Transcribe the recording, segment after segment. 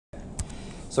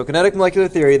So kinetic molecular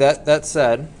theory, that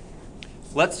said,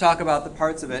 let's talk about the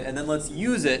parts of it, and then let's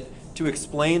use it to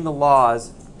explain the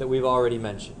laws that we've already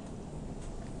mentioned.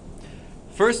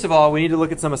 First of all, we need to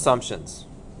look at some assumptions.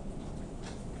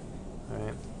 All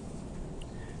right.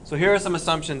 So here are some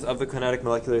assumptions of the kinetic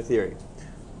molecular theory.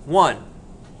 One,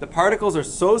 the particles are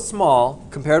so small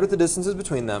compared with the distances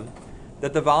between them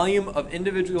that the volume of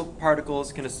individual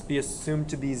particles can be assumed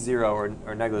to be zero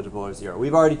or negligible or zero.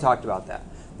 We've already talked about that.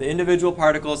 The individual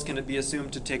particles can be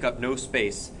assumed to take up no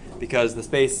space because the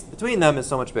space between them is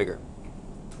so much bigger.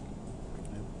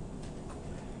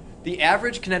 The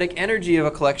average kinetic energy of a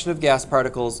collection of gas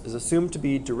particles is assumed to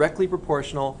be directly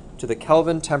proportional to the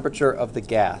Kelvin temperature of the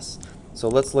gas. So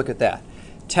let's look at that.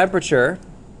 Temperature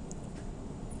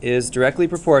is directly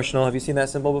proportional. Have you seen that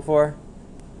symbol before?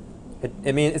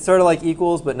 It's sort of like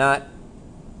equals, but not.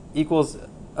 Equals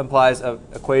implies an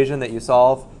equation that you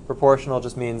solve. Proportional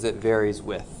just means it varies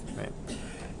with.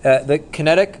 Right? The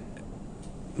kinetic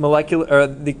molecular, or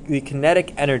the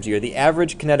kinetic energy, or the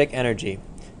average kinetic energy,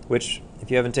 which, if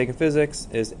you haven't taken physics,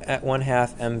 is at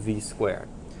 1/2 mv squared.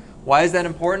 Why is that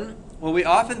important? Well, we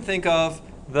often think of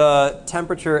the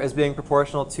temperature as being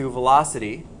proportional to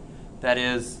velocity. That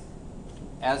is,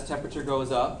 as temperature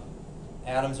goes up,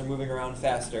 atoms are moving around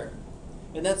faster.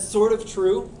 And that's sort of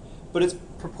true, but it's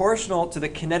proportional to the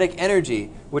kinetic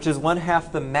energy, which is 1/2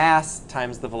 the mass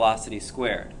times the velocity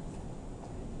squared.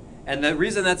 And the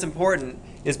reason that's important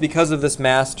is because of this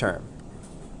mass term.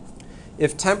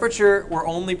 If temperature were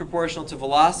only proportional to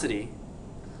velocity,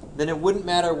 then it wouldn't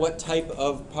matter what type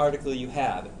of particle you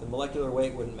have. The molecular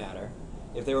weight wouldn't matter.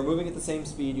 If they were moving at the same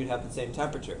speed, you'd have the same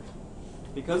temperature.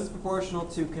 Because it's proportional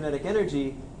to kinetic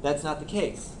energy, that's not the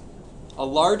case. A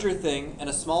larger thing and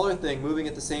a smaller thing moving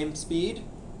at the same speed,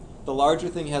 the larger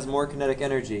thing has more kinetic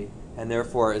energy and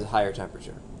therefore is higher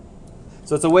temperature.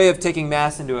 So it's a way of taking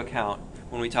mass into account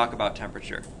when we talk about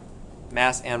temperature,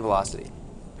 mass and velocity.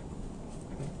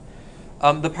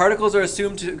 The particles are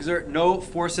assumed to exert no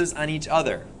forces on each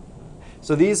other.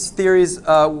 So these theories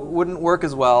wouldn't work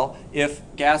as well if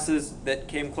gases that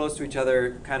came close to each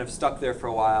other kind of stuck there for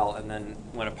a while and then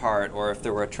went apart, or if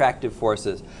there were attractive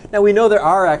forces. Now we know there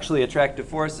are actually attractive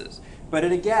forces, but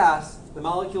in a gas, the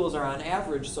molecules are on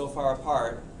average so far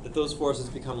apart that those forces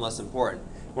become less important.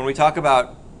 When we talk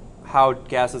about how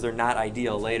gases are not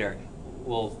ideal later,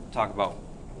 we'll talk about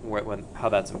how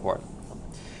that's important.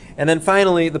 And then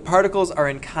finally, the particles are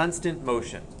in constant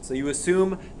motion. So you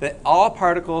assume that all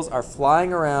particles are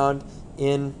flying around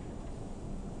in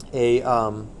a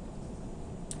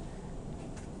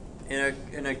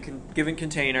given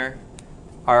container,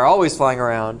 are always flying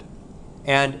around,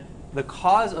 and the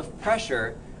cause of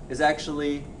pressure is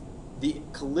actually the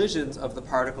collisions of the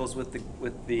particles with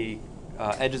the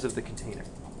edges of the container.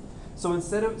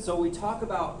 So we talk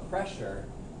about pressure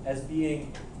as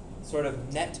being sort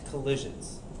of net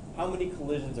collisions. How many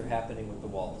collisions are happening with the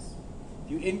walls?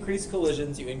 If you increase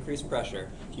collisions, you increase pressure.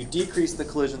 If you decrease the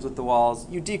collisions with the walls,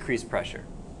 you decrease pressure.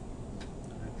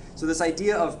 So this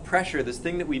idea of pressure, this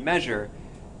thing that we measure,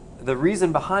 the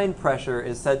reason behind pressure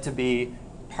is said to be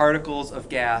particles of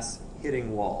gas hitting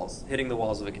the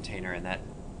walls of a container, and that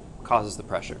causes the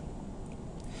pressure.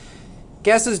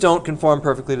 Gases don't conform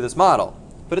perfectly to this model,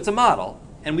 but it's a model,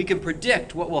 and we can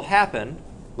predict what will happen,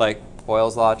 like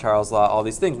Boyle's law, Charles' law, all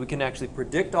these things. We can actually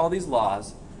predict all these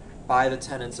laws by the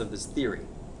tenets of this theory.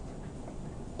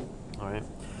 All right.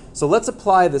 So let's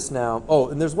apply this now. Oh,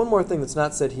 and there's one more thing that's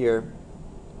not said here.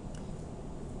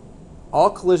 All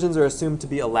collisions are assumed to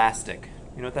be elastic.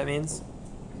 You know what that means?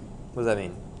 What does that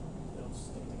mean? They don't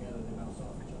stick together, they bounce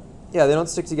off each other. Yeah, they don't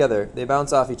stick together. They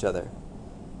bounce off each other.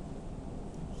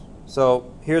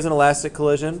 So here's an elastic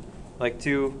collision, like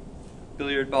two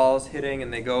billiard balls hitting,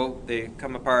 and they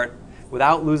come apart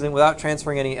without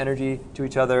transferring any energy to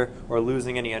each other or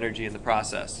losing any energy in the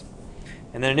process.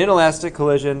 And then an inelastic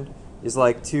collision is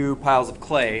like two piles of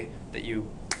clay that you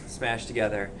smash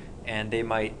together, and they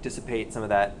might dissipate some of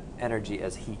that energy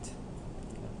as heat.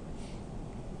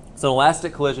 So an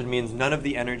elastic collision means none of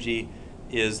the energy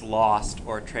is lost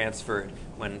or transferred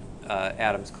when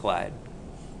atoms collide.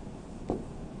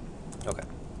 Okay.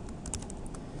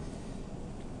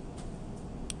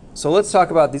 So let's talk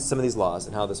about some of these laws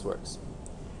and how this works.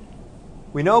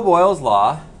 We know Boyle's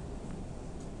law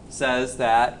says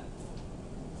that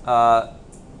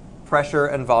pressure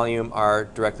and volume are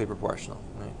directly proportional.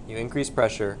 Right? You increase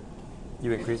pressure,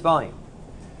 you increase volume.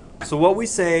 So what we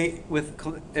say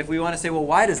if we want to say, well,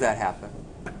 why does that happen?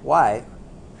 Why?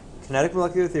 Kinetic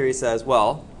molecular theory says,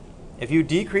 well, if you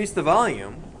decrease the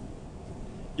volume,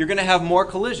 you're going to have more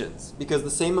collisions because the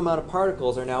same amount of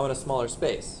particles are now in a smaller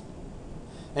space.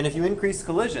 And if you increase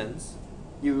collisions,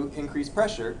 you increase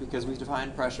pressure because we've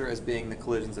defined pressure as being the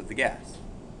collisions of the gas.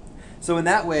 So in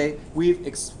that way, we've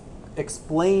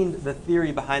explained the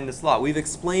theory behind this law. We've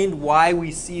explained why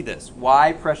we see this,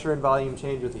 why pressure and volume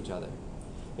change with each other.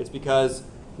 It's because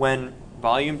when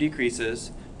volume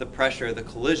decreases, the pressure, the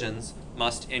collisions,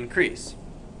 must increase.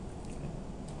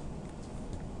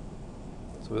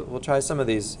 So we'll try some of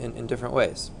these in different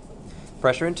ways.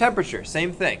 Pressure and temperature,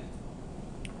 same thing.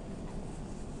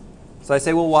 So I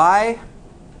say, well, why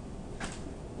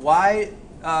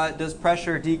does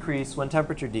pressure decrease when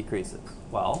temperature decreases?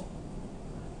 Well,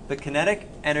 the kinetic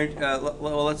energy,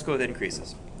 well, let's go with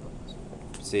increases.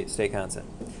 Stay constant.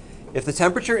 If the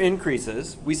temperature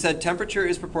increases, we said temperature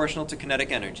is proportional to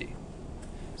kinetic energy.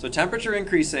 So temperature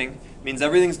increasing means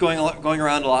everything's going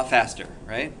around a lot faster,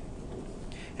 right?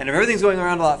 And if everything's going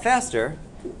around a lot faster,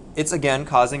 it's again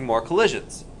causing more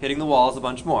collisions, hitting the walls a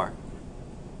bunch more.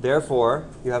 Therefore,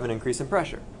 you have an increase in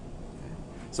pressure.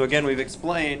 So again, we've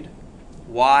explained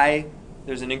why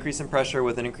there's an increase in pressure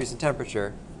with an increase in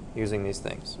temperature using these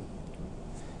things.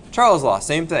 Charles' law,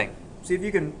 same thing. See if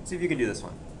you can do this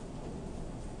one.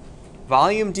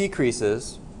 Volume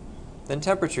decreases, then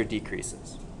temperature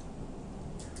decreases.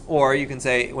 Or you can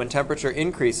say when temperature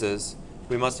increases,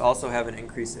 we must also have an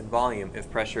increase in volume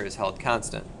if pressure is held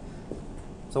constant.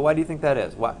 So why do you think that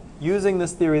is? Why? Using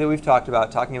this theory that we've talked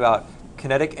about, talking about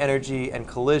kinetic energy and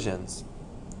collisions,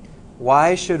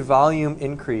 why should volume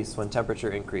increase when temperature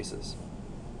increases?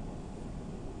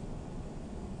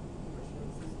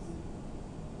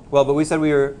 Well, but we said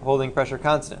we were holding pressure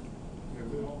constant.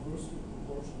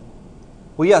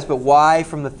 Well, yes, but why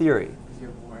from the theory? Because you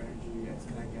have more energy, it's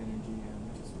kinetic energy,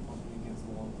 and just pumping against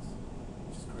the walls,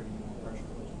 which is creating more pressure.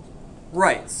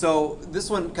 Right, so this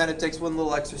one kind of takes one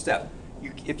little extra step.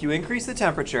 If you increase the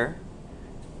temperature,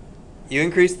 you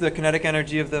increase the kinetic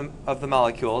energy of the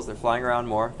molecules. They're flying around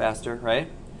more, faster, right?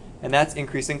 And that's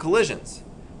increasing collisions.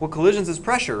 Well, collisions is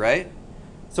pressure, right?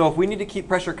 So if we need to keep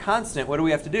pressure constant, what do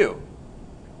we have to do?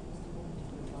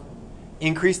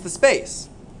 Increase the space.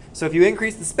 So if you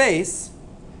increase the space,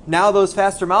 now those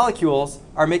faster molecules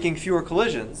are making fewer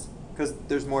collisions because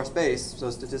there's more space, so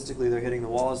statistically they're hitting the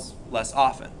walls less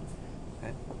often.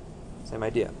 Okay? Same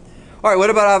idea. All right, what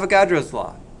about Avogadro's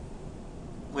law?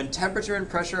 When temperature and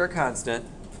pressure are constant,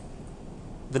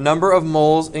 the number of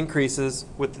moles increases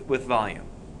with volume.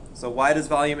 So why does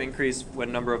volume increase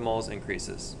when number of moles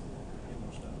increases?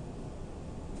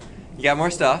 You got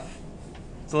more stuff.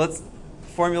 So let's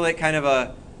formulate kind of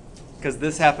a, because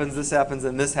this happens,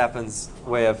 and this happens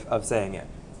way of saying it.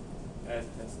 At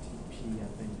STP, I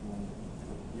think,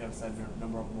 you have a set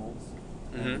number of moles.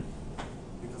 Mm-hmm.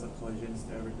 Because of collisions,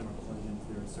 every number of collisions,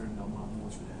 there are a certain amount of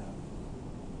moles you have.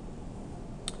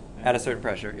 At a certain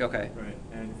pressure, okay. Right,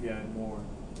 and if you add more,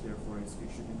 therefore it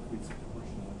should increase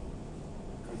proportionally.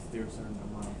 Because there are a certain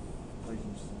amount of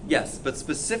collisions. Yes, but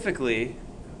specifically,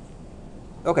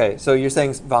 okay, so you're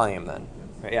saying volume then.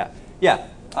 Yes. Right, yeah. Yeah,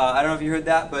 I don't know if you heard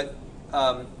that, but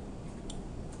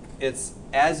it's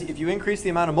if you increase the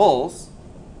amount of moles,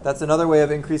 that's another way of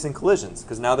increasing collisions,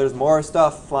 because now there's more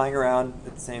stuff flying around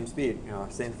at the same speed,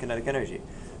 same kinetic energy.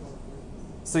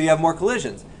 So you have more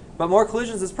collisions. But more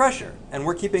collisions is pressure, and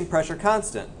we're keeping pressure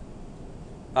constant.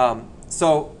 And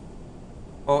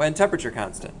temperature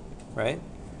constant, right?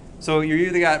 So you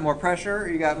either got more pressure or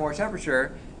you got more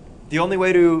temperature. The only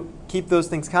way to keep those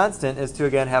things constant is to,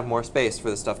 again, have more space for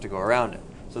the stuff to go around it.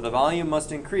 So the volume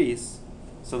must increase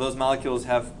so those molecules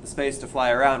have the space to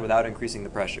fly around without increasing the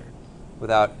pressure,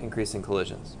 without increasing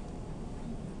collisions.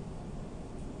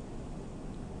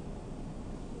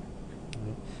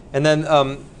 And then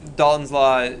Dalton's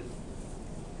law,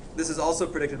 this is also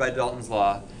predicted by Dalton's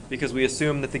law because we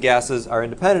assume that the gases are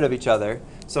independent of each other.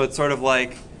 So it's sort of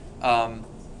like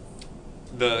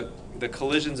the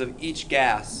collisions of each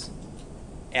gas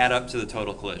add up to the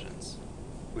total collisions,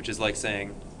 which is like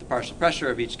saying the partial pressure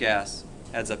of each gas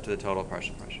adds up to the total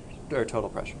partial pressure, or total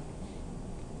pressure.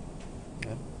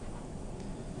 Okay.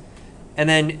 And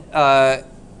then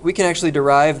we can actually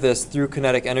derive this through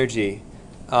kinetic energy.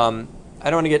 I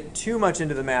don't want to get too much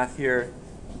into the math here.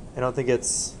 I don't think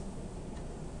it's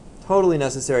totally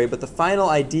necessary, but the final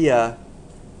idea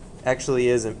actually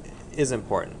is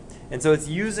important. And so it's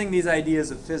using these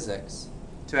ideas of physics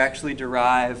to actually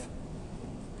derive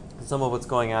some of what's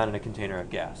going on in a container of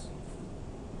gas.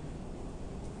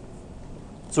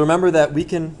 So remember that we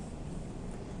can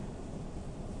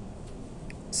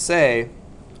say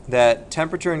that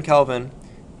temperature in Kelvin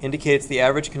indicates the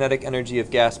average kinetic energy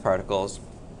of gas particles.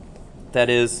 That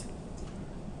is,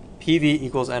 PV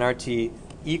equals nRT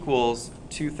equals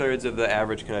 2/3 of the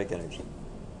average kinetic energy.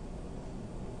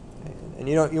 Okay. And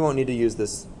you won't need to use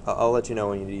this I'll let you know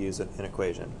when you need to use an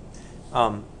equation.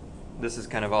 This is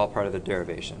kind of all part of the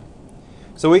derivation.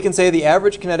 So we can say the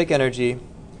average kinetic energy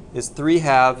is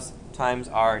 3/2 times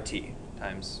RT,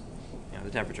 times the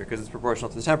temperature, because it's proportional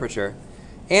to the temperature.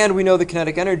 And we know the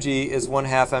kinetic energy is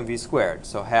 1/2 mv squared,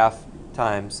 so half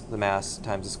times the mass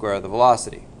times the square of the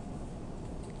velocity.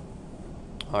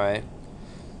 All right.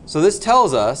 So this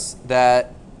tells us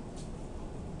that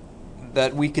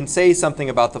we can say something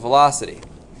about the velocity.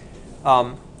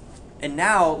 And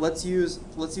now let's use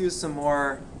some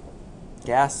more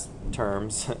gas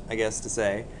terms, I guess to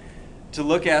say, to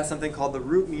look at something called the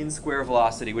root mean square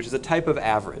velocity, which is a type of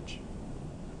average.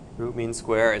 Root mean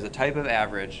square is a type of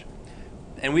average.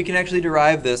 And we can actually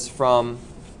derive this from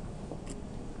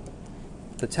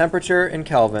the temperature in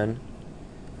Kelvin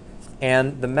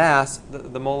and the mass,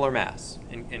 the molar mass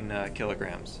in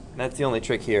kilograms. And that's the only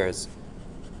trick here,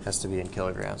 has to be in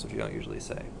kilograms, which you don't usually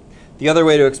say. The other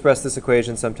way to express this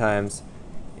equation sometimes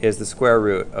is the square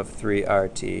root of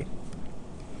 3RT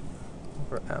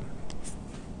over M.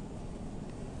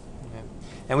 Okay.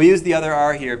 And we use the other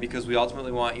R here because we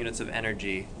ultimately want units of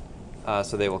energy,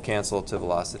 so they will cancel to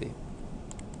velocity.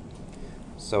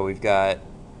 So we've got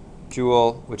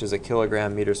joule, which is a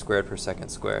kilogram meter squared per second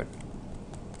squared.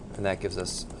 And that gives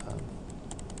us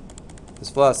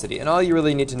this velocity. And all you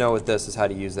really need to know with this is how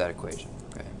to use that equation.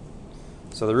 Okay.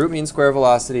 So the root mean square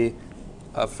velocity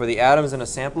for the atoms in a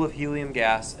sample of helium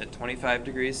gas at 25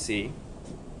 degrees C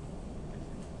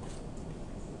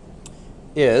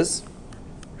is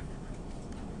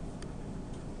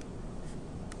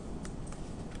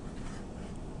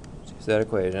use that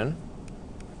equation.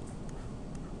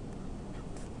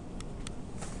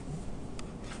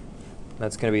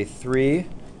 That's going to be 3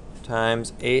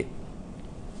 times 8.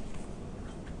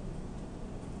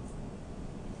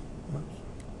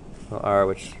 Well, R,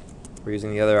 which we're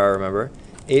using the other R, remember.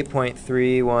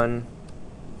 8.31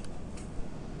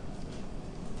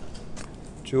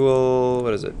 joule,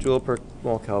 what is it? Joule per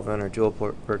mole Kelvin, or joule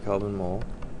per Kelvin mole,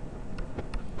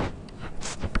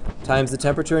 times the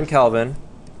temperature in Kelvin,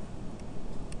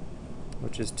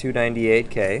 which is 298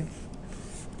 K,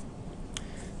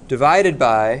 divided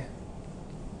by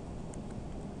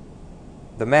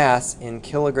the mass in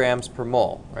kilograms per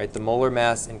mole, right? The molar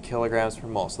mass in kilograms per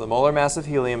mole. So the molar mass of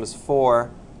helium is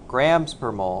 4 grams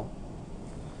per mole.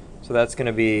 So that's going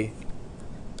to be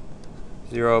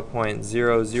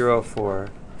 0.004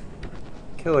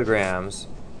 kilograms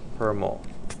per mole.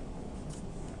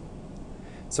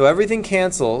 So everything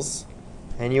cancels,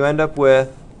 and you end up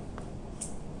with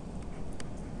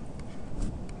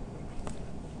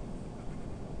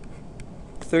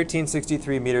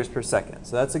 1363 meters per second.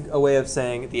 So that's a way of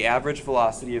saying the average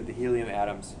velocity of the helium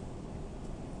atoms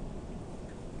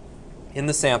in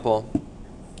the sample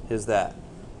is that.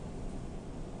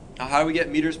 Now, how do we get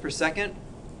meters per second?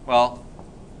 Well,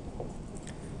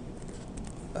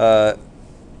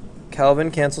 Kelvin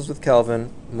cancels with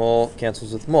Kelvin, mole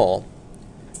cancels with mole.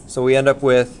 So we end up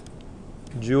with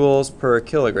joules per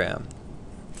kilogram.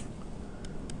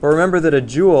 But remember that a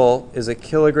joule is a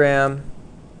kilogram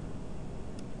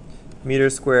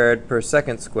meter squared per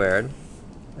second squared.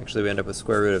 Actually, we end up with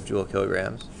square root of joule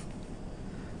kilograms.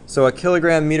 So a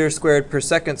kilogram meter squared per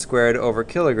second squared over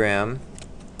kilogram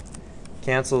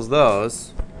cancels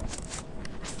those.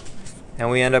 And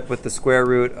we end up with the square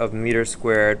root of meter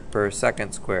squared per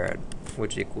second squared,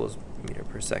 which equals meter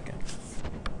per second.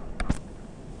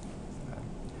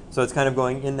 So it's kind of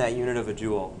going in that unit of a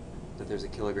joule that there's a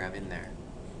kilogram in there.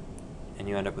 And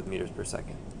you end up with meters per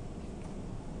second.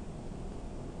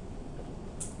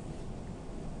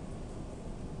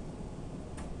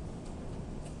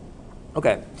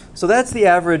 Okay, so that's the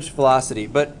average velocity,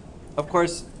 but of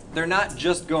course they're not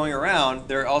just going around,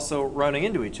 they're also running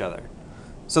into each other.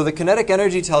 So the kinetic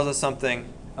energy tells us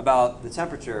something about the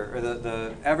temperature, or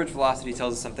the average velocity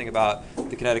tells us something about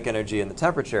the kinetic energy and the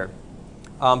temperature.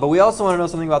 But we also want to know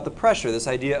something about the pressure, this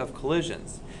idea of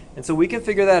collisions. And so we can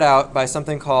figure that out by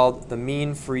something called the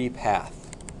mean free path.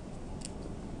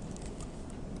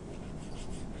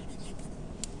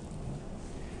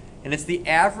 And it's the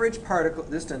average particle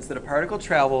distance that a particle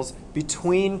travels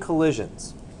between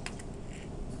collisions.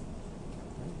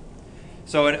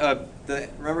 So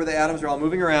remember, the atoms are all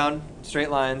moving around, straight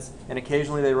lines, and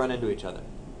occasionally they run into each other.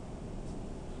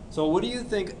 So what do you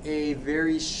think a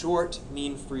very short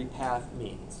mean free path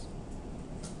means?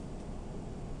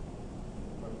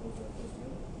 Particles are close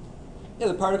together. Yeah,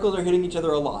 the particles are hitting each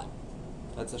other a lot.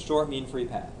 That's a short mean free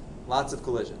path. Lots of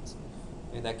collisions.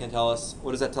 And that can tell us,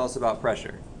 what does that tell us about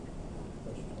pressure?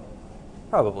 Pressure's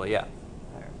probably high.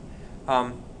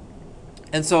 Probably, yeah.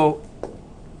 And so,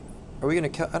 are we going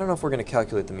to? I don't know if we're going to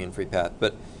calculate the mean free path,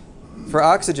 but for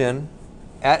oxygen,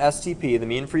 at STP, the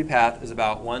mean free path is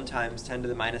about 1 times 10 to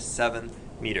the minus 7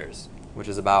 meters, which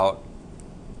is about,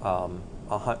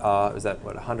 is that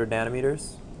what, 100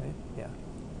 nanometers? Right? Yeah.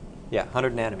 Yeah,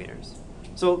 100 nanometers.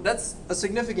 So that's a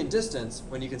significant distance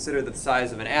when you consider that the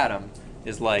size of an atom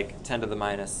is like 10 to the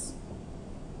minus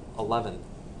 11,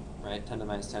 right? 10 to the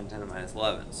minus 10, 10 to the minus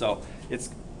 11. So it's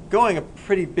going a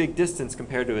pretty big distance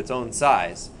compared to its own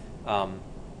size.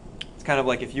 It's kind of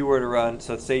like if you were to run,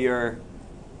 so say you're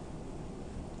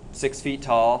 6 feet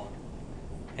tall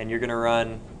and you're going to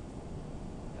run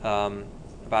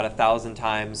about 1,000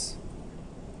 times,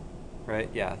 right?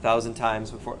 Yeah, 1,000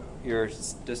 times before your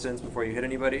distance before you hit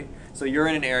anybody. So you're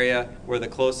in an area where the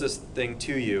closest thing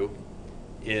to you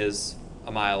is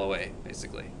a mile away,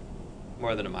 basically,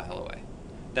 more than a mile away.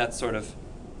 That's sort of,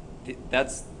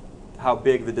 that's how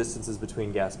big the distances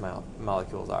between gas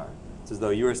molecules are. It's as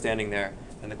though you were standing there,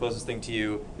 and the closest thing to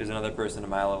you is another person a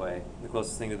mile away. The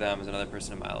closest thing to them is another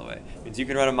person a mile away. It means you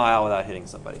can run a mile without hitting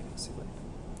somebody, basically.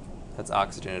 That's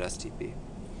oxygen at STP.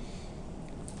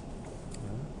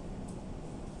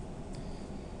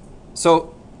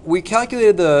 So we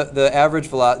calculated the average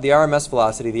the RMS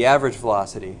velocity, the average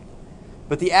velocity,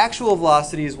 but the actual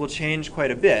velocities will change quite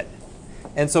a bit.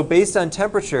 And so based on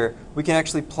temperature, we can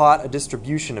actually plot a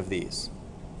distribution of these.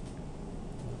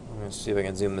 I'm going to see if I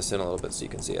can zoom this in a little bit so you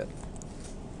can see it.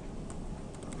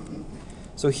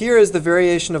 So here is the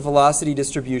variation of velocity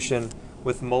distribution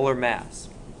with molar mass.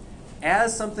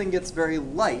 As something gets very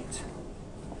light,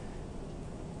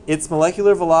 its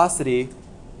molecular velocity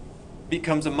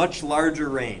becomes a much larger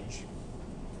range.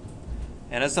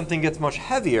 And as something gets much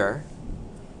heavier,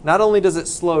 not only does it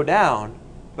slow down,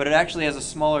 but it actually has a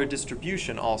smaller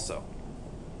distribution also.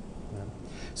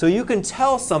 So you can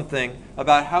tell something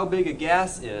about how big a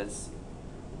gas is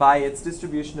by its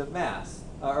distribution of mass,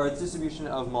 or its distribution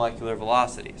of molecular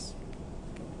velocities.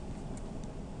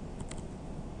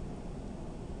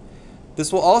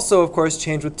 This will also, of course,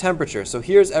 change with temperature. So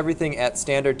here's everything at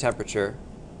standard temperature,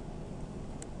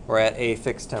 or at a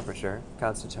fixed temperature,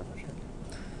 constant temperature.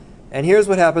 And here's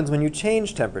what happens when you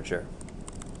change temperature.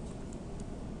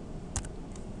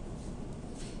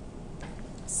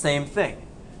 Same thing.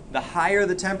 The higher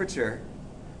the temperature,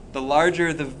 the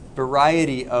larger the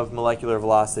variety of molecular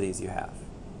velocities you have.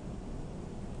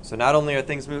 So not only are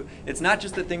things it's not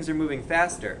just that things are moving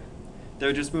faster,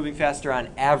 they're just moving faster on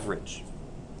average.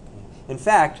 In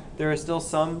fact, there are still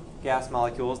some gas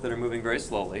molecules that are moving very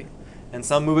slowly, and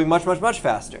some moving much, much, much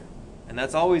faster. And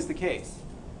that's always the case.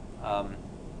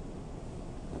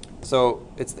 So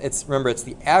remember, it's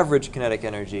the average kinetic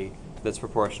energy that's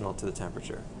proportional to the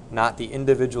temperature, not the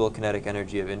individual kinetic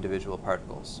energy of individual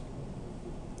particles.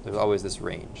 There's always this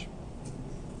range.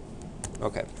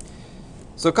 Okay.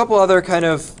 So a couple other kind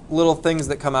of little things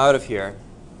that come out of here.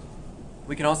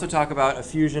 We can also talk about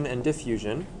effusion and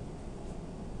diffusion.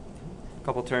 A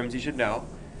couple terms you should know.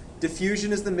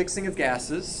 Diffusion is the mixing of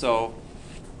gases. So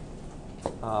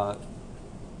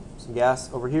some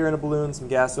gas over here in a balloon, some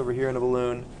gas over here in a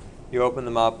balloon. You open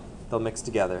them up, they'll mix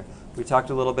together. We talked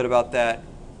a little bit about that.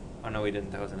 Oh, no, we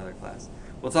didn't. That was another class.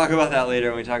 We'll talk about that later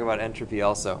when we talk about entropy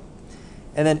also.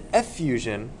 And then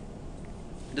effusion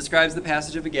describes the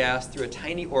passage of a gas through a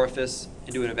tiny orifice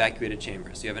into an evacuated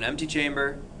chamber. So you have an empty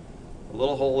chamber, a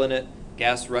little hole in it,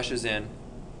 gas rushes in.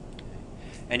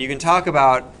 And you can talk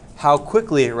about how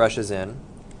quickly it rushes in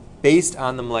based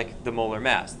on the molar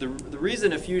mass. The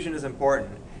reason effusion is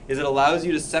important is it allows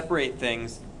you to separate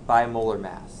things by molar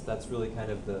mass. That's really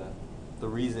kind of the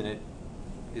reason it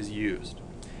is used.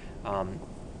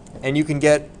 And you can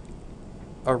get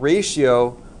a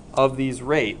ratio of these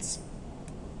rates.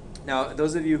 Now,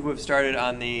 those of you who have started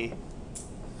on the,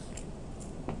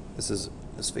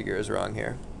 this figure is wrong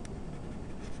here.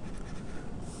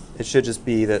 It should just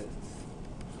be that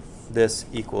this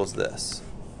equals this.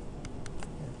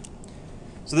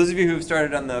 So those of you who have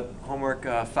started on the homework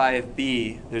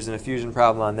 5B, there's an effusion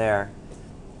problem on there.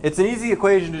 It's an easy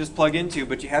equation to just plug into,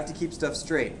 but you have to keep stuff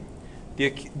straight.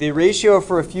 The ratio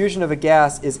for effusion of a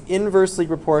gas is inversely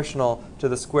proportional to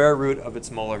the square root of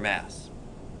its molar mass.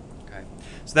 Okay?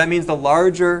 So that means the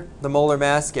larger the molar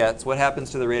mass gets, what happens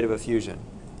to the rate of effusion?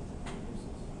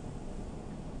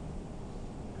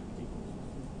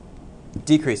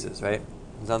 Decreases, right?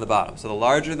 It's on the bottom. So the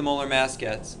larger the molar mass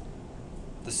gets,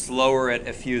 the slower it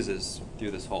effuses through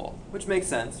this hole, which makes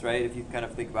sense, right? If you kind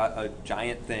of think about a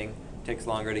giant thing, it takes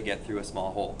longer to get through a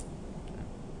small hole.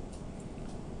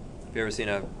 Have you ever seen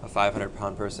a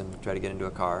 500-pound person try to get into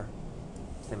a car?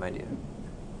 Same idea.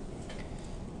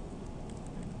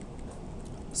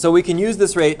 So we can use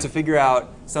this rate to figure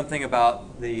out something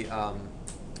about the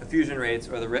effusion rates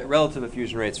or the relative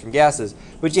effusion rates from gases,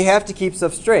 but you have to keep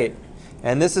stuff straight.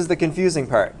 And this is the confusing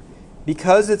part.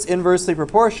 Because it's inversely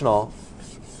proportional,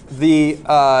 the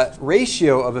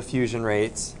ratio of effusion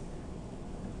rates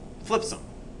flips them.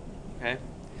 Okay?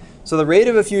 So the rate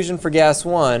of effusion for gas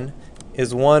 1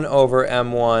 is 1 over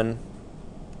m1,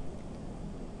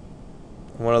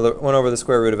 1 over the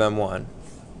square root of m1.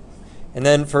 And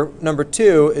then for number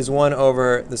 2 is 1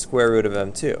 over the square root of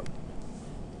m2.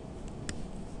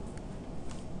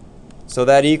 So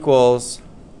that equals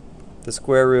the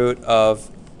square root of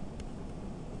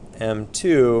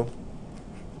m2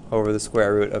 over the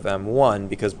square root of m1,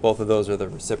 because both of those are the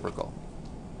reciprocal.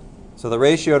 So the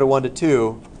ratio to 1 to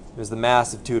 2 is the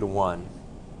mass of 2 to 1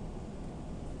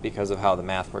 because of how the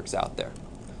math works out there.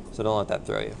 So don't let that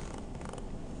throw you.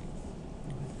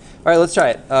 All right, let's try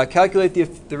it.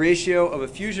 Calculate the ratio of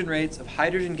effusion rates of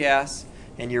hydrogen gas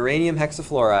and uranium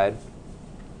hexafluoride,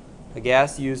 a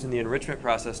gas used in the enrichment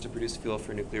process to produce fuel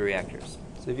for nuclear reactors.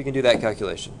 So if you can do that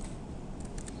calculation.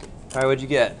 All right, what'd you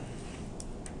get?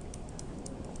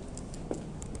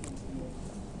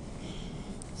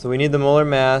 So we need the molar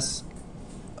mass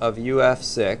of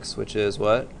UF6, which is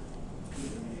what?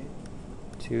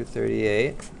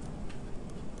 238.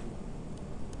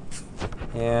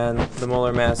 And the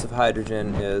molar mass of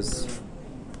hydrogen is...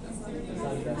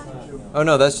 Oh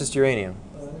no, that's just uranium.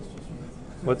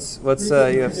 What's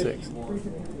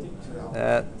UF6?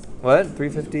 That what?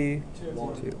 352.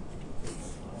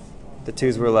 The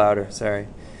 2's were louder, sorry.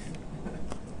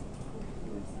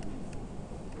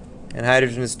 And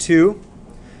hydrogen is 2.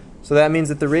 So that means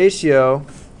that the ratio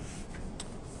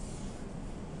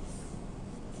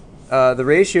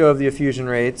of the effusion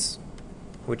rates,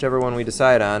 whichever one we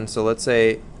decide on, so let's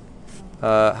say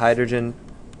hydrogen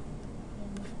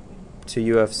to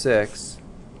UF6,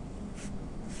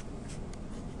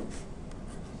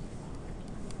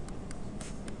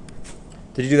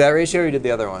 did you do that ratio or you did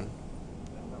the other one?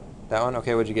 That one?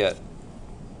 Okay, what'd you get? 13.26.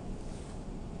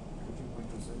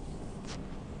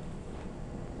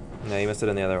 No, you missed it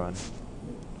on the other one.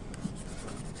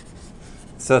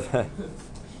 So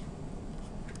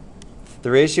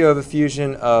the ratio of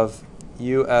effusion of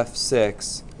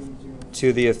UF6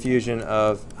 to the effusion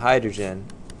of hydrogen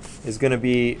is going to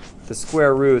be the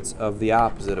square roots of the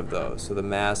opposite of those. So the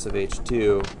mass of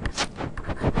H2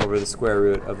 over the square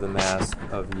root of the mass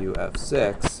of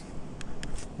UF6.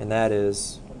 And that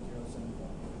is...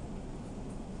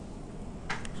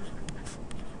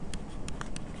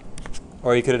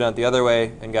 Or you could have done it the other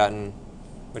way and gotten,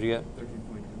 what did you get?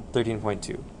 13.2.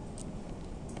 13.2.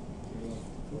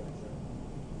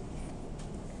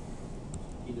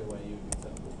 Either way, you would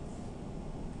accept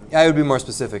it. I would be more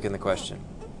specific in the question.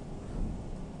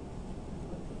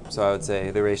 So I would say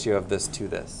the ratio of this to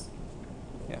this.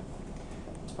 Yeah.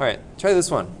 All right, try this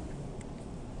one.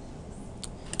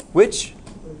 Which,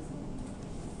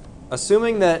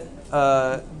 assuming that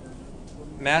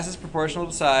mass is proportional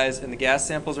to size and the gas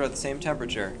samples are at the same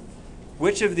temperature,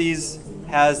 which of these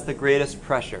has the greatest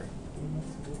pressure?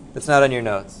 It's not on your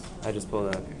notes. I just pulled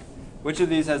it up here. Which of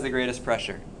these has the greatest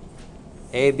pressure?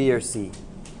 A, B, or C?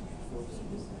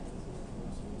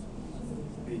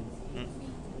 B.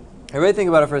 Everybody think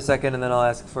about it for a second, and then I'll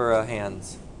ask for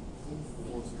hands.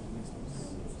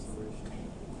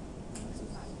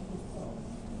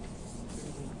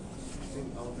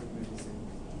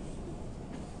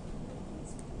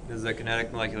 This is a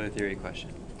kinetic molecular theory question.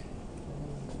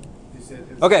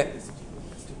 Okay.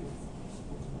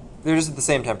 They're just at the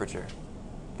same temperature.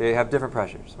 They have different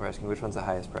pressures. We're asking which one's the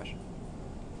highest pressure.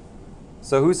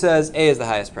 So who says A is the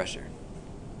highest pressure?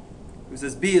 Who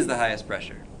says B is the highest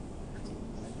pressure?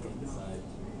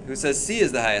 Who says C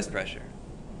is the highest pressure?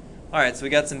 All right, so we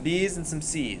got some B's and some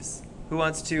C's. Who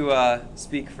wants to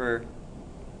speak for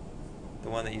the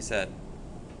one that you said?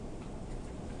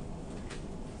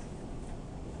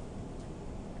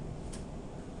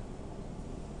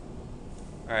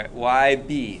 All right, why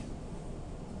B?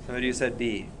 Somebody who said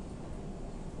B.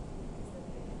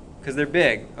 Because they're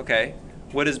big. Okay.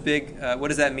 What is big? What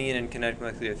does that mean in kinetic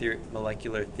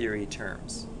molecular theory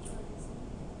terms?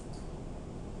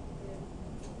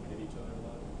 Hit each other a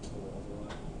lot, or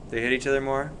overlap. They hit each other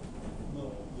more?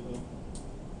 No, they don't.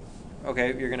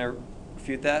 Okay, you're gonna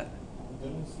refute that?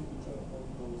 Then you see the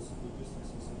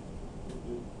distances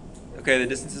are Okay, the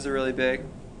distances are really big.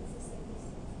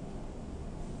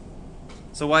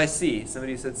 So why C?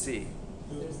 Somebody said C.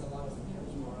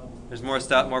 There's more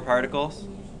particles?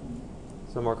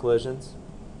 So more collisions?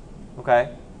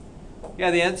 Okay. Yeah,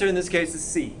 the answer in this case is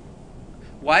C.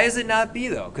 Why is it not B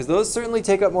though? Because those certainly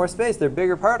take up more space. They're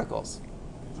bigger particles.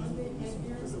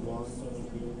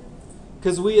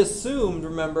 Because we assumed,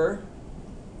 remember,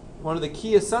 one of the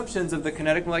key assumptions of the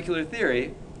kinetic molecular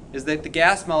theory is that the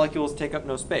gas molecules take up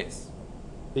no space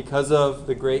because of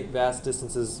the great vast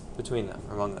distances between them,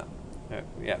 among them,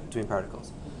 between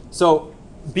particles. So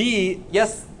B,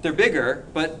 yes, they're bigger,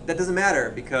 but that doesn't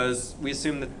matter because we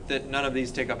assume that none of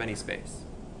these take up any space,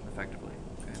 effectively.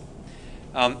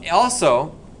 Okay.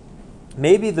 Also,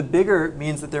 maybe the bigger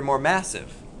means that they're more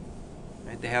massive.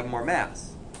 Right? They have more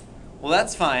mass. Well,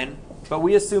 that's fine, but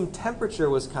we assume temperature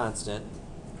was constant,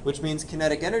 which means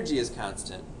kinetic energy is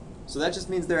constant. So that just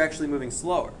means they're actually moving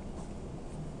slower.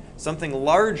 Something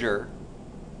larger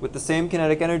with the same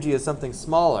kinetic energy as something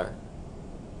smaller,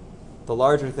 the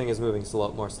larger thing is moving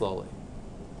more slowly.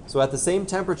 So at the same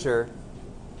temperature,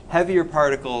 heavier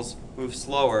particles move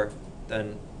slower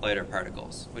than lighter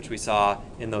particles, which we saw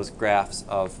in those graphs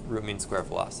of root mean square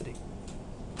velocity.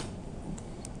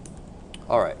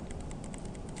 All right.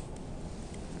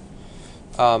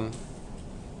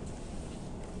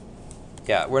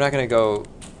 Yeah, we're not going to go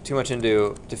too much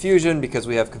into diffusion because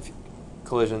we have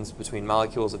collisions between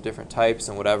molecules of different types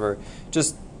and whatever.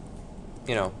 Just,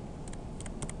 you know,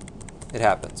 it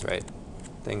happens, right?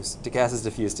 Gases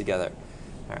diffuse together.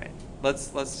 All right, let's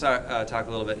talk a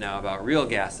little bit now about real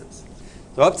gases.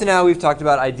 So up to now we've talked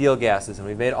about ideal gases, and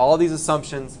we've made all these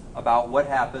assumptions about what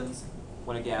happens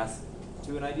when a gas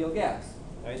to an ideal gas.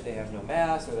 Right? They have no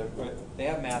mass, or they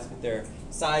have mass, but their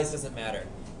size doesn't matter.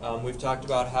 We've talked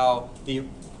about how the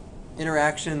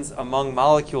interactions among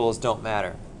molecules don't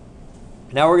matter.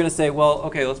 Now we're going to say, well,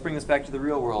 okay, let's bring this back to the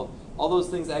real world. All those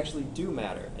things actually do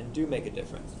matter and do make a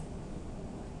difference.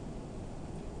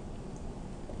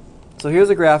 So here's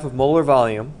a graph of molar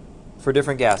volume for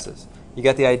different gases. You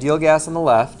got the ideal gas on the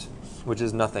left, which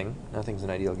is nothing. Nothing's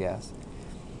an ideal gas.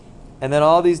 And then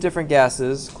all these different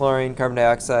gases, chlorine, carbon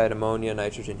dioxide, ammonia,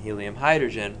 nitrogen, helium,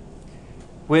 hydrogen,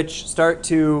 which start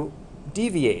to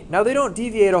deviate. Now they don't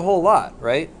deviate a whole lot,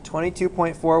 right?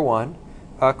 22.41.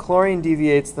 Chlorine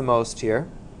deviates the most here,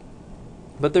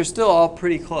 but they're still all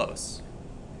pretty close.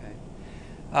 Okay?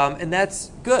 And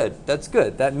that's good. That's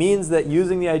good. That means that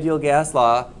using the ideal gas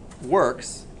law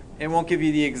works. It won't give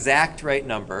you the exact right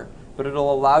number, but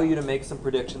it'll allow you to make some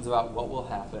predictions about what will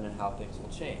happen and how things will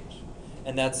change.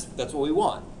 And that's what we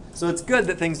want. So it's good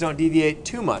that things don't deviate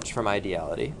too much from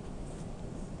ideality.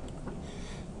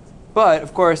 But,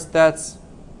 of course, that's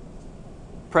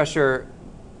pressure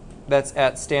that's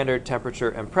at standard temperature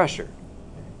and pressure.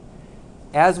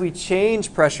 As we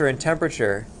change pressure and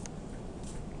temperature,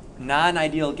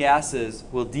 non-ideal gases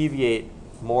will deviate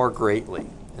more greatly.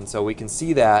 And so we can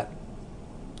see that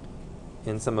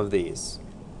in some of these.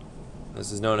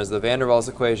 This is known as the van der Waals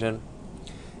equation.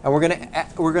 And we're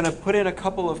going to put in a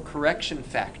couple of correction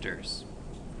factors.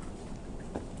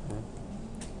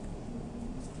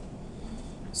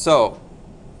 So,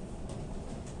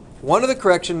 one of the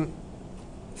correction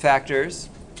factors,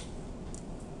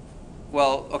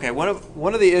 well, okay, one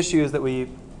of the issues that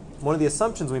one of the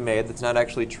assumptions we made that's not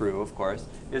actually true, of course,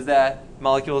 is that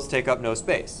molecules take up no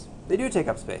space. They do take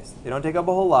up space. They don't take up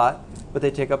a whole lot, but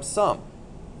they take up some.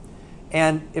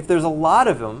 And if there's a lot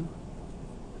of them,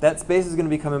 that space is going to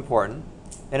become important.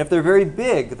 And if they're very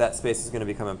big, that space is going to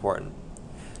become important.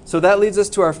 So that leads us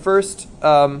to our first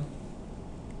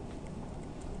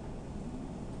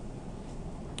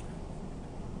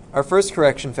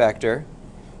correction factor,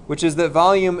 which is that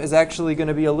volume is actually going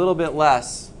to be a little bit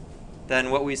less than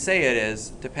what we say it is,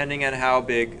 depending on how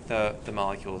big the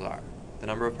molecules are, the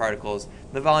number of particles,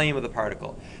 the volume of the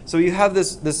particle. So you have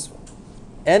this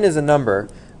n is a number,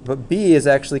 but b is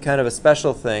actually kind of a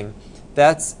special thing.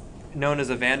 That's known as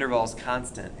a van der Waals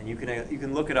constant, and you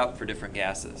can look it up for different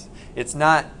gases. It's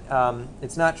not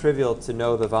trivial to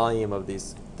know the volume of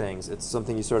these things. It's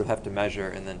something you sort of have to measure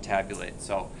and then tabulate.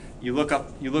 So you look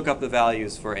up the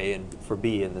values for A and for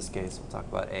B in this case. We'll talk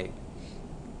about A.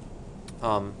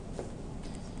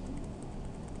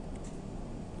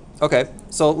 Okay,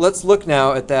 so let's look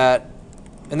now at that.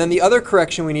 And then the other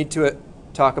correction we need to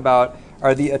talk about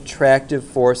are the attractive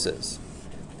forces.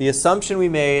 The assumption we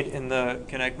made in the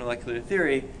kinetic molecular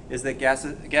theory is that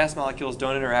gas molecules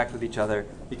don't interact with each other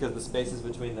because the spaces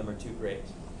between them are too great.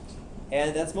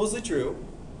 And that's mostly true,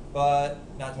 but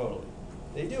not totally.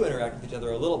 They do interact with each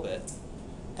other a little bit.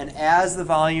 And as the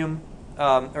volume,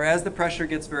 or as the pressure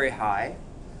gets very high,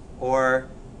 or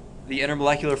the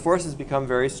intermolecular forces become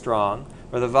very strong,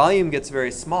 or the volume gets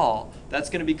very small, that's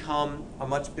going to become a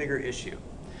much bigger issue.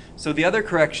 So the other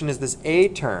correction is this A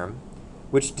term,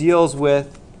 which deals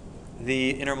with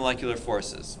the intermolecular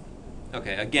forces.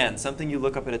 Okay, again, something you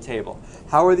look up at a table.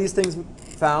 How are these things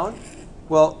found?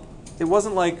 Well, it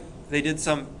wasn't like they did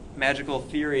some magical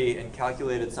theory and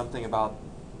calculated something about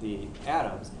the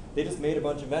atoms. They just made a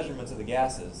bunch of measurements of the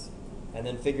gases and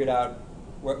then figured out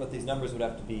what these numbers would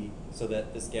have to be so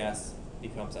that this gas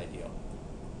becomes ideal.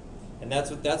 And that's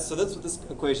what this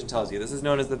equation tells you. This is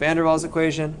known as the van der Waals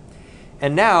equation.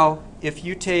 And now, if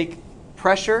you take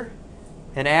pressure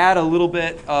and add a little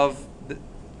bit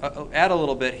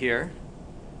here,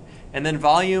 and then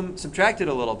volume subtracted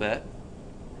a little bit,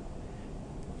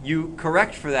 you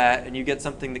correct for that and you get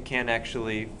something that can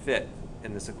actually fit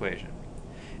in this equation.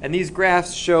 And these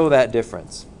graphs show that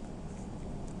difference.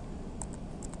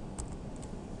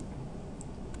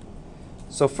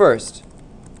 So first,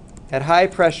 at high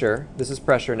pressure, this is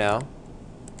pressure now,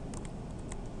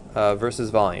 versus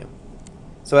volume.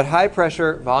 So at high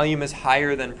pressure, volume is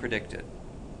higher than predicted.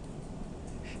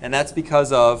 And that's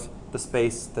because of the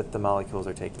space that the molecules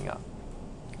are taking up.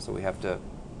 So we have to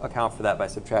account for that by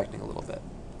subtracting a little bit.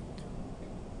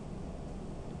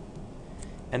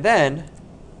 And then,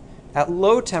 at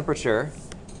low temperature,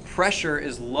 pressure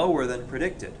is lower than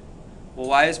predicted. Well,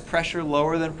 why is pressure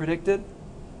lower than predicted?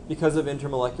 Because of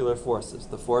intermolecular forces,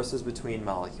 the forces between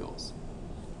molecules.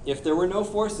 If there were no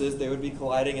forces, they would be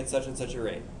colliding at such and such a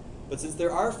rate. But since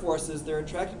there are forces, they're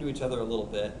attracted to each other a little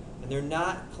bit, and they're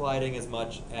not colliding as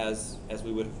much as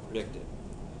we would have predicted.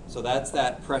 So that's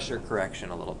that pressure correction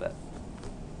a little bit.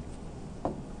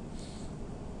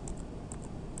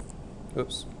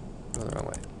 Oops, going the wrong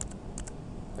way.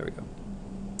 There we go.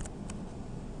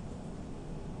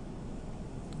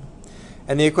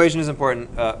 And the equation is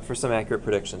important for some accurate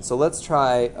prediction. So let's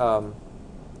try,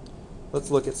 let's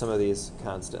look at some of these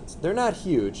constants. They're not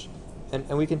huge,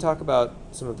 and we can talk about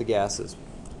some of the gases.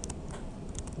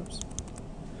 Oops.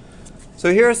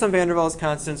 So here are some van der Waals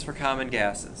constants for common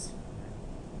gases.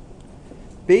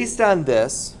 Based on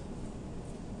this,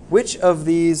 which of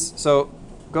these, so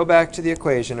go back to the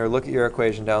equation or look at your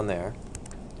equation down there.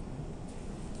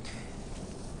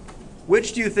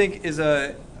 Which do you think is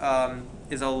the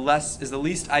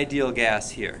least ideal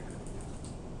gas here?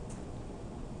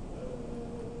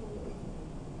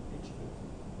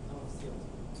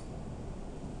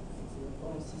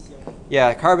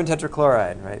 Yeah, carbon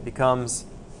tetrachloride, right, becomes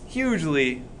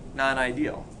hugely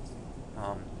non-ideal.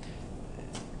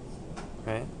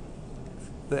 Right?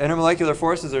 The intermolecular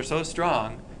forces are so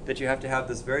strong that you have to have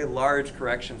this very large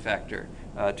correction factor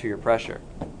to your pressure.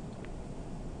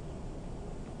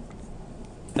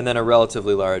 And then a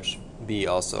relatively large B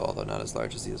also, although not as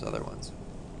large as these other ones.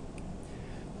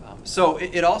 So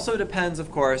it also depends,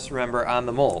 of course, remember, on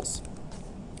the moles.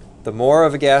 The more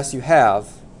of a gas you have,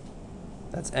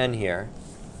 that's N here,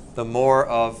 the more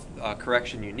of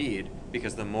correction you need,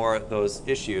 because the more those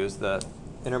issues, the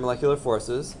intermolecular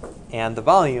forces and the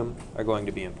volume, are going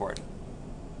to be important.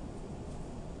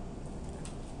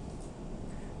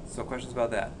 So questions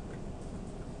about that?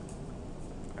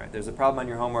 All right, there's a problem on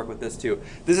your homework with this too.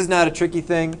 This is not a tricky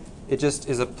thing. It just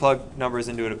is a plug numbers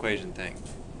into an equation thing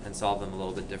and solve them a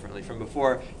little bit differently from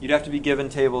before. You'd have to be given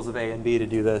tables of A and B to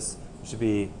do this. It should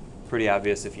be pretty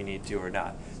obvious if you need to or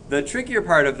not. The trickier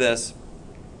part of this,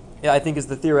 I think, is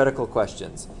the theoretical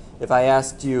questions. If I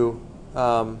asked you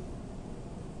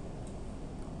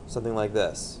something like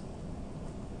this.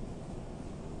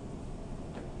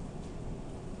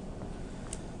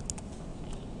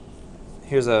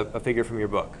 Here's a figure from your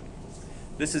book.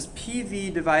 This is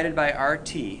PV divided by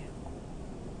RT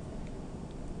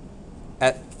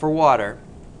for water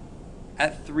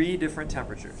at 3 different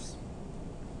temperatures.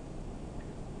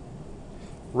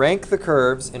 Rank the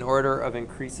curves in order of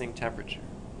increasing temperature.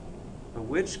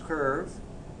 Which curve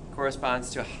corresponds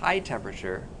to a high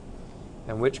temperature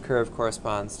and which curve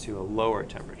corresponds to a lower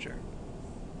temperature?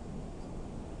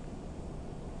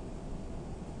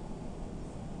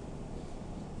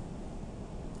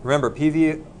 Remember,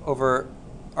 PV over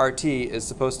RT is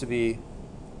supposed to be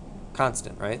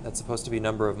constant, right? That's supposed to be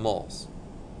number of moles.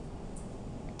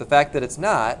 The fact that it's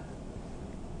not,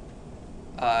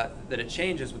 that it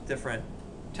changes with different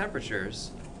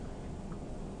temperatures,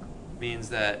 means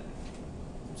that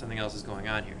something else is going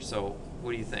on here. So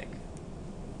what do you think?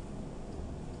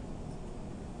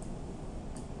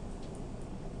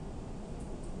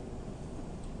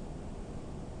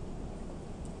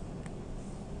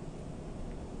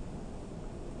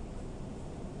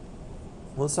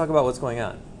 Let's talk about what's going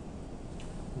on.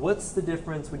 What's the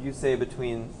difference, would you say,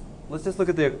 between, let's just look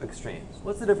at the extremes.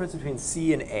 What's the difference between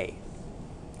C and A?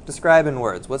 Describe in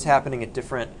words. What's happening at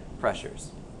different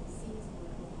pressures?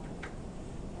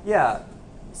 Yeah,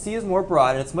 C is more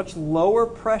broad, and it's much lower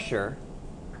pressure,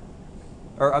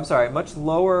 or I'm sorry, much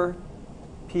lower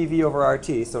PV over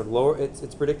RT, so lower,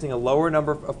 it's predicting a lower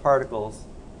number of particles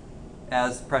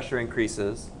as pressure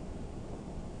increases,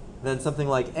 than something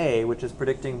like A, which is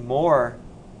predicting more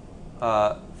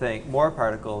more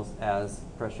particles as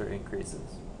pressure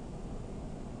increases.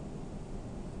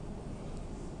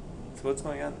 So what's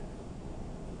going on?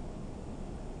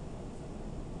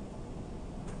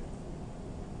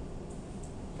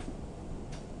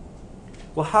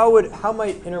 Well, how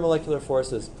might intermolecular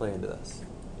forces play into this?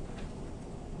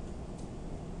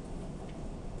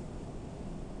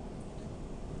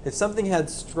 If something had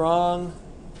strong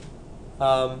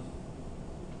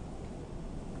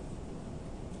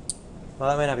well,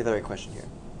 that might not be the right question here.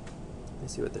 Let me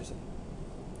see what they're saying.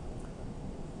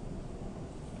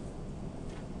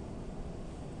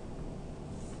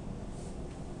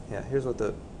 Yeah, here's what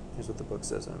the book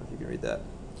says. I don't know if you can read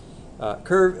that.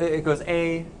 Curve, it goes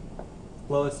A,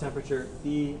 lowest temperature,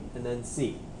 B, and then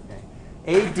C. Okay.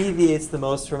 A deviates the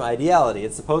most from ideality.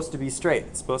 It's supposed to be straight.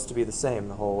 It's supposed to be the same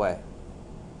the whole way.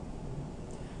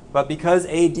 But because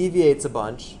A deviates a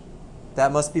bunch,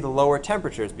 that must be the lower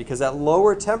temperatures, because at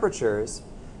lower temperatures,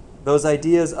 those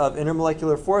ideas of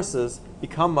intermolecular forces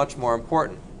become much more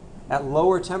important. At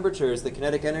lower temperatures, the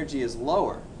kinetic energy is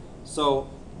lower. So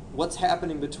what's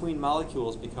happening between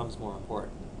molecules becomes more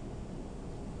important.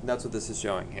 And that's what this is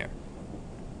showing here.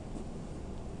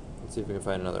 Let's see if we can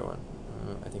find another one.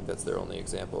 I think that's their only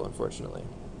example, unfortunately.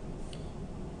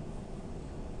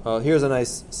 Well, here's a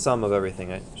nice sum of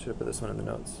everything. I should have put this one in the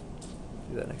notes.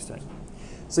 Do that next time.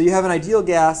 So you have an ideal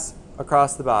gas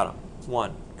across the bottom,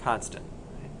 1, constant.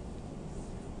 Right?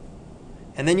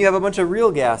 And then you have a bunch of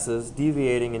real gases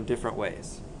deviating in different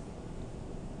ways.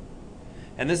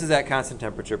 And this is at constant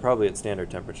temperature, probably at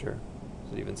standard temperature.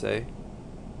 Does it even say?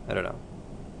 I don't know.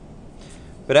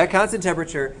 But at constant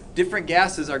temperature, different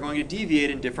gases are going to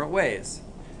deviate in different ways.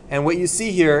 And what you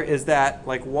see here is that,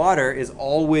 like, water is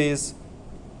always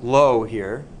low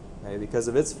here, right, because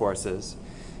of its forces.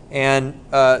 And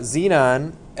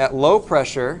xenon, at low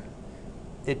pressure,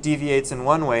 it deviates in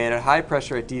one way, and at high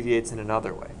pressure, it deviates in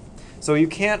another way. So you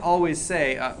can't always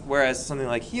say, whereas something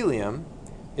like helium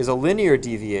is a linear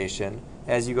deviation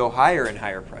as you go higher and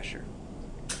higher pressure.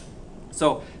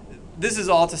 So this is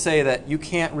all to say that you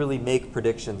can't really make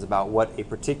predictions about what a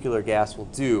particular gas will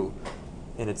do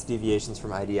in its deviations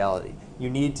from ideality.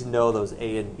 You need to know those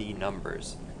A and B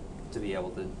numbers to be able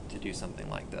to do something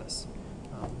like this.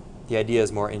 The idea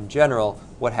is more in general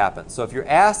what happens. So if you're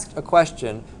asked a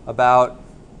question about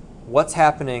what's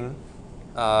happening,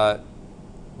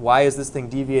 why is this thing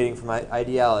deviating from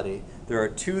ideality, there are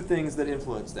two things that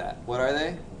influence that. What are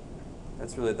they?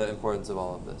 That's really the importance of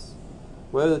all of this.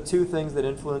 What are the two things that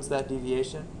influence that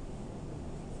deviation?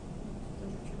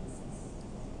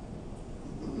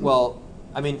 Well,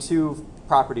 I mean two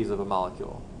properties of a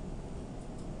molecule.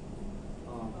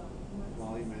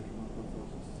 Volume and intermolecular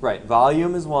forces. Right,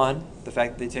 volume is one, the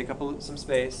fact that they take up some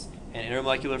space, and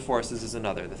intermolecular forces is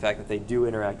another, the fact that they do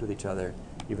interact with each other,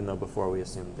 even though before we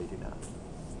assumed they do not.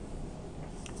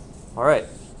 All right,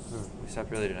 we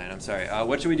stopped early tonight, I'm sorry.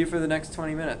 What should we do for the next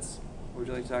 20 minutes? What would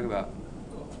you like to talk about?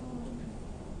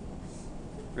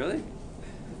 Really?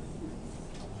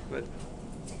 But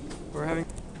we're having...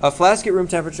 A flask at room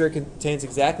temperature contains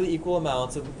exactly equal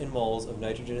amounts in moles of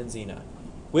nitrogen and xenon.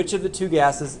 Which of the two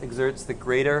gases exerts the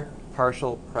greater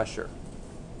partial pressure?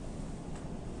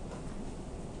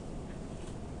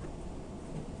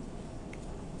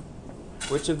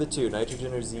 Which of the two,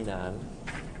 nitrogen or xenon,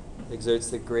 exerts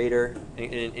the greater,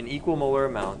 in equal molar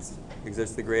amounts,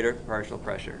 exerts the greater partial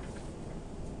pressure?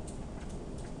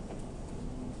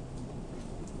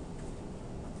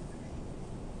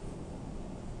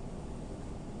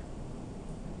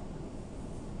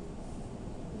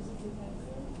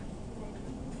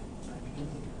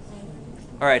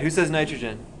 All right, who says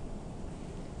nitrogen?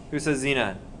 Who says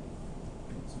xenon?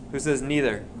 Who says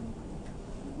neither?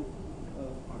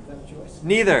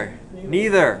 Neither.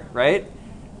 Neither, right?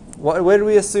 What did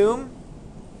we assume?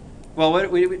 Well,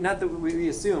 not that we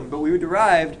assumed, but we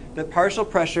derived that partial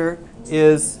pressure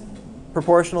is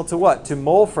proportional to what? To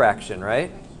mole fraction,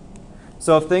 right?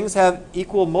 So if things have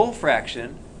equal mole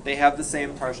fraction, they have the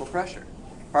same partial pressure.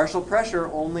 Partial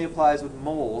pressure only applies with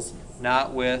moles,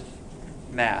 not with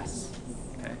mass.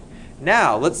 Okay.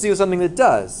 Now, let's see something that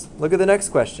does. Look at the next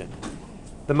question.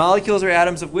 The molecules or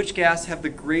atoms of which gas have the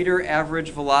greater average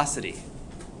velocity?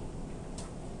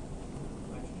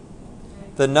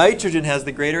 The nitrogen has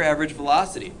the greater average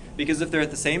velocity because if they're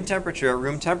at the same temperature, at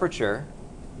room temperature,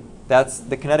 that's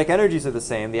the kinetic energies are the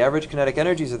same, the average kinetic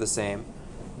energies are the same,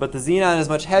 but the xenon is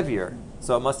much heavier,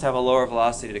 so it must have a lower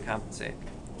velocity to compensate.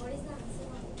 What is the answer?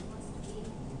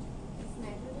 Is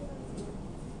nitrogen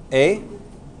or A?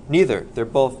 Neither. They're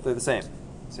the same.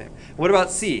 Same. What about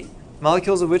C?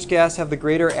 Molecules of which gas have the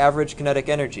greater average kinetic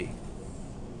energy?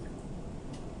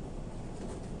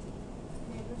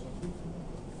 Nitrogen.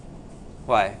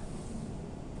 Why?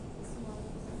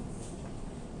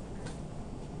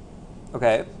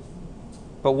 Okay.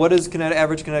 But what is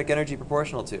average kinetic energy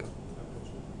proportional to?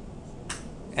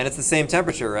 And it's the same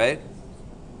temperature, right?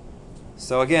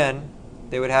 So again,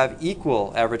 they would have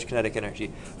equal average kinetic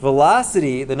energy.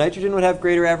 Velocity, the nitrogen would have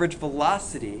greater average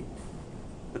velocity,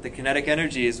 but the kinetic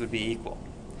energies would be equal.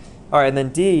 All right, and then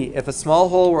D, if a small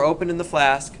hole were opened in the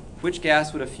flask, which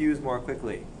gas would effuse more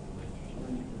quickly?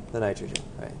 The nitrogen,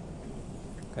 right?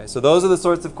 Okay, so those are the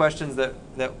sorts of questions that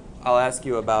I'll ask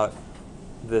you about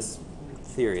this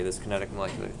theory, this kinetic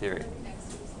molecular theory.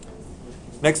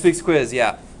 Next week's quiz,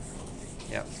 yeah.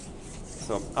 Yeah.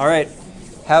 So, all right.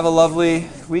 Have a lovely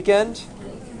weekend,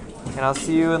 and I'll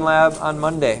see you in lab on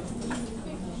Monday.